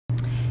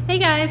Hey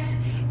guys,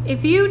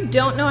 if you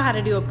don't know how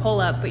to do a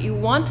pull-up but you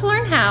want to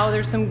learn how,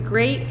 there's some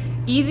great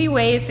easy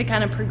ways to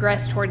kind of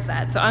progress towards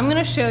that. So I'm going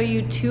to show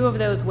you two of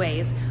those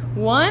ways.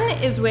 One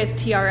is with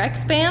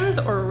TRX bands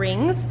or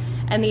rings,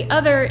 and the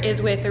other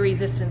is with a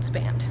resistance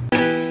band.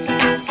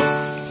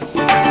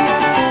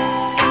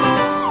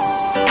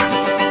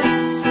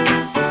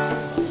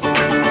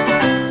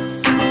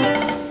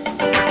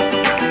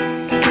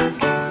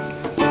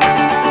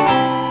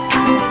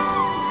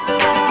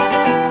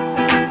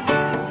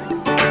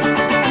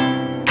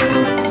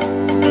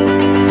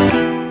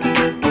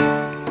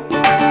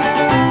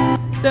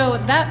 So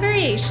that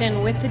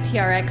variation with the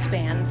TRX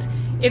bands,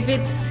 if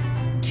it's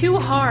too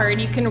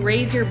hard, you can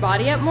raise your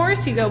body up more,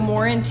 so you go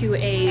more into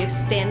a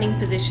standing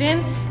position.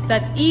 If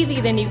that's easy,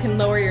 then you can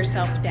lower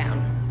yourself down.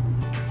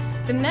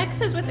 The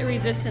next is with the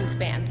resistance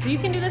band. So you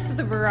can do this with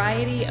a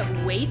variety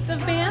of weights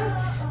of band,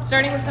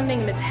 starting with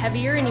something that's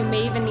heavier, and you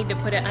may even need to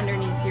put it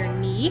underneath your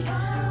knee.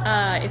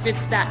 If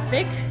it's that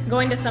thick,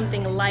 going to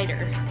something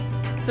lighter.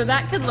 So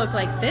that could look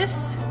like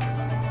this.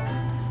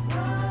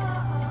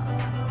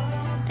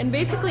 And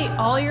basically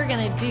all you're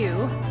gonna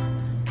do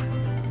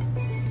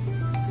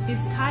is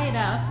tie it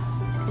up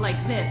like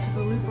this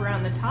with a loop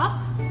around the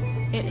top.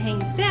 It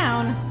hangs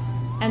down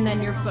and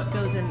then your foot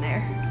goes in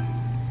there.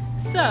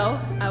 So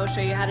I will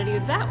show you how to do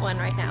that one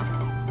right now.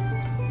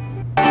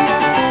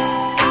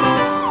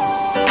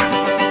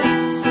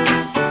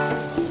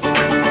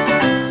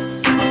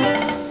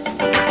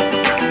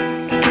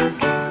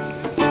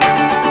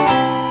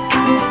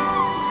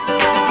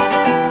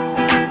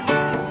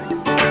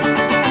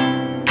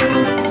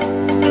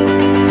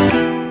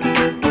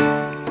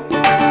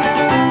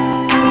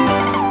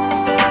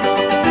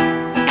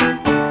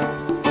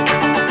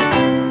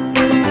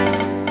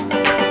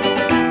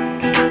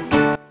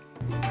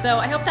 So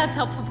I hope that's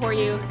helpful for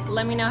you.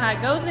 Let me know how it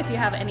goes if you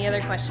have any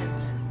other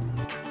questions.